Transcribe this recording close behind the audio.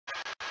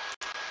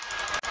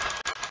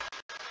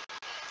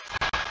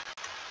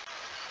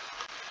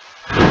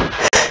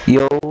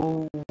Yo,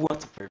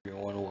 what's up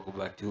everyone? Welcome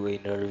back to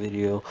another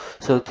video.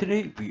 So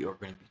today we are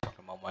going to be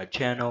talking about my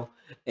channel,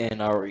 and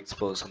I already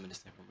exposed some of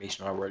this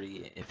information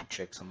already if you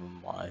check some of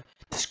my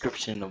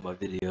description of my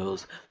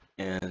videos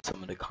and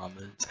some of the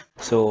comments.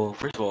 So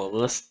first of all,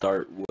 let's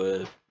start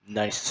with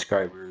 90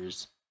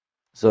 subscribers.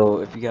 So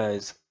if you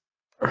guys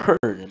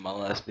heard in my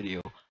last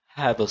video,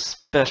 I have a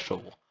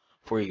special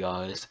for you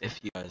guys if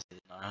you guys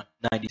hit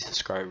 90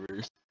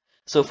 subscribers.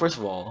 So first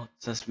of all,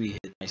 since we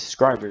hit 90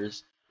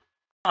 subscribers,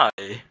 I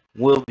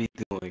will be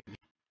doing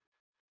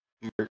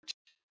merch.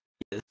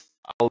 Yes,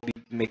 I'll be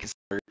making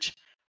merch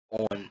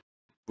on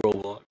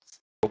Roblox.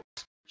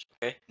 Merch,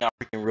 okay, not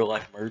freaking real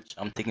life merch.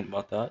 I'm thinking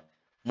about that.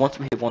 Once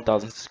we hit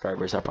 1,000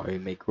 subscribers, I'll probably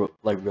make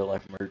like real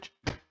life merch.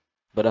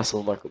 But that's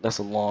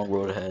a long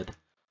road ahead.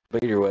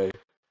 But either way,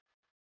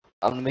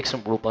 I'm gonna make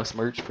some Roblox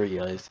merch for you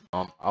guys.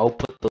 I'll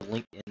put the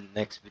link in the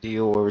next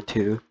video or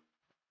two,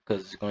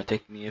 because it's gonna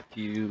take me a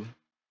few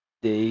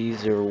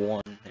days or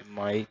one. It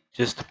might,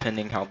 just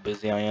depending how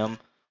busy I am,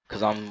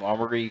 because I'm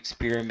already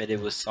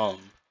experimented with some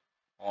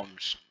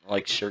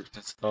like shirts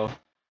and stuff.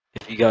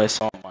 If you guys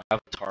saw my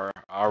avatar,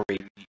 I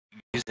already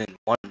using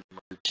one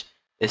merch.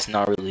 It's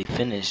not really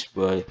finished,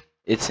 but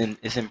it's in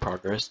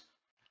progress.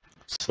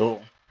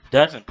 So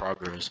that's in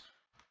progress.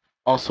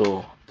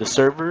 Also, the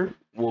server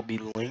will be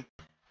linked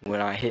when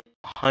I hit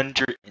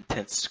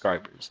 110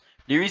 subscribers.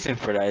 The reason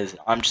for that is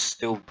I'm just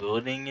still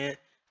building it,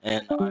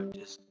 and I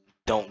just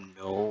don't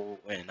know.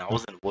 And I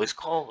was in a voice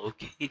call,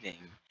 okay, dang.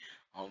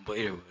 But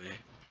anyway,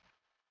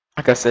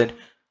 like I said,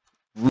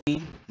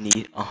 we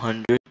need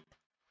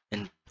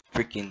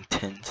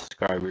 110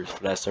 subscribers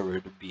for that server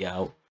to be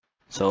out.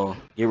 So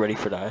get ready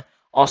for that.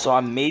 Also,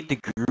 I made the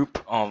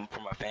group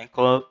for my fan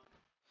club,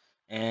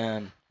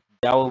 and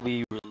that will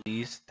be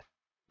released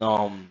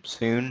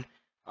soon.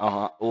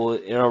 Well,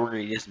 it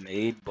already is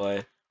made,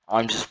 but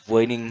I'm just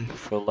waiting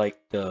for like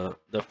the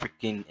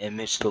freaking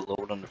image to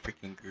load on the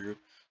freaking group.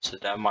 So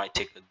that might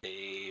take a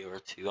day or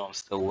two. I'm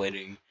still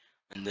waiting,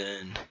 and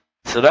then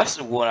so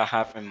that's what I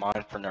have in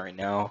mind for right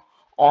now.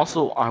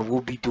 Also, I will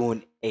be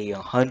doing a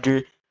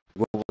 100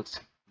 Robux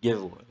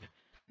giveaway.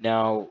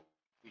 Now,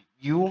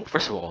 you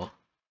first of all,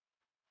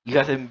 you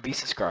have to be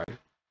subscribed,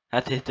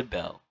 have to hit the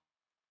bell,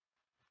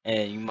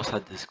 and you must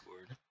have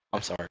Discord.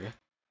 I'm sorry.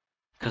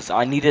 Cause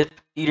I needed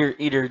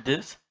either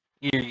this,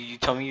 either you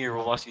tell me your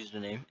Roblox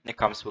username in the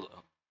comments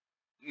below.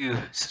 You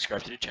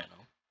subscribe to the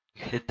channel,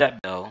 you hit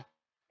that bell,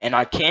 and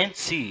I can't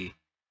see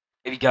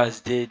if you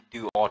guys did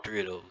do all three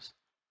of those.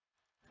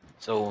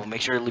 So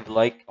make sure to leave a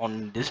like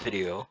on this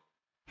video,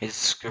 hit the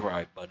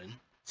subscribe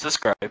button.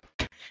 Subscribe.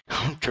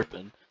 I'm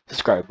tripping.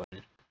 Subscribe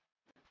button.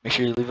 Make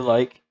sure you leave a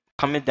like,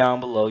 comment down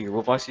below your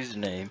Roblox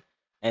username,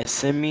 and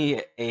send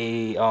me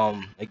a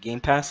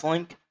Game Pass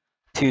link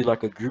to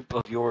like a group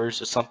of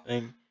yours or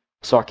something,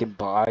 so I can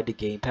buy the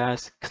Game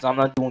Pass. Cause I'm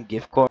not doing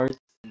gift cards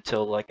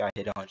until like I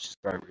hit 100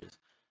 subscribers.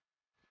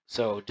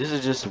 So this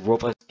is just a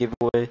Roblox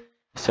giveaway.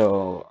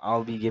 So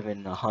I'll be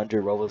giving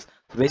 100 Robux.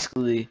 So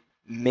basically,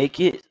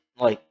 make it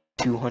like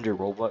 200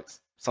 Robux,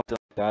 something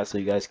like that, so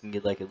you guys can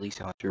get like at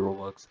least 100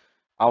 Robux.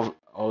 I'll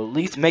at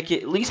least make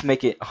it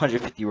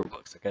 150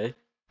 Robux, okay?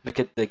 Make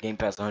it the Game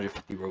Pass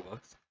 150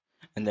 Robux,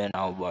 and then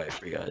I'll buy it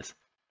for you guys.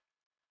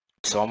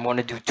 So I'm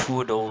gonna do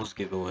 2 of those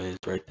giveaways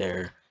right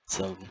there.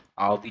 So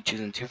I'll be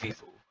choosing 2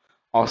 people.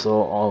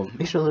 Also,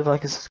 make sure to leave a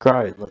like and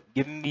subscribe. Like,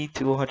 give me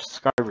 200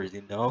 subscribers.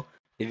 You know,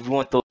 if you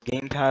want those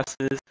Game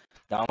Passes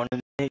that I want to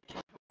make,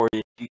 or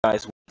if you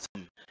guys want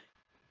some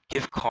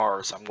gift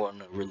cards, I'm going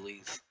to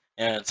release,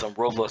 and some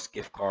Roblox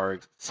gift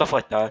cards, stuff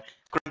like that.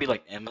 It's gonna be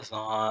like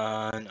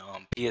Amazon,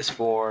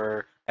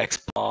 PS4,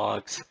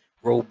 Xbox,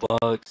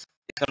 Robux.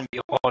 It's gonna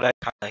be all that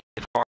kind of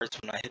gift cards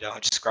when I hit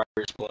 100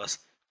 subscribers plus.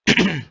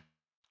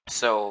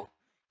 So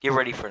get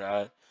ready for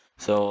that.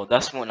 So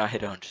that's when I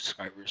hit 100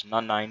 subscribers,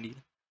 not 90.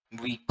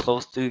 We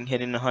close to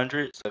hitting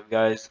 100. So if you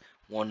guys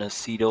want to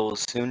see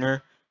those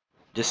sooner,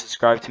 just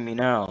subscribe to me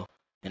now.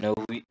 And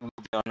we'll be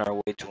on our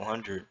way to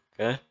 100.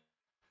 Okay.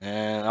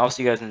 And I'll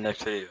see you guys in the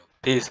next video.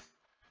 Peace.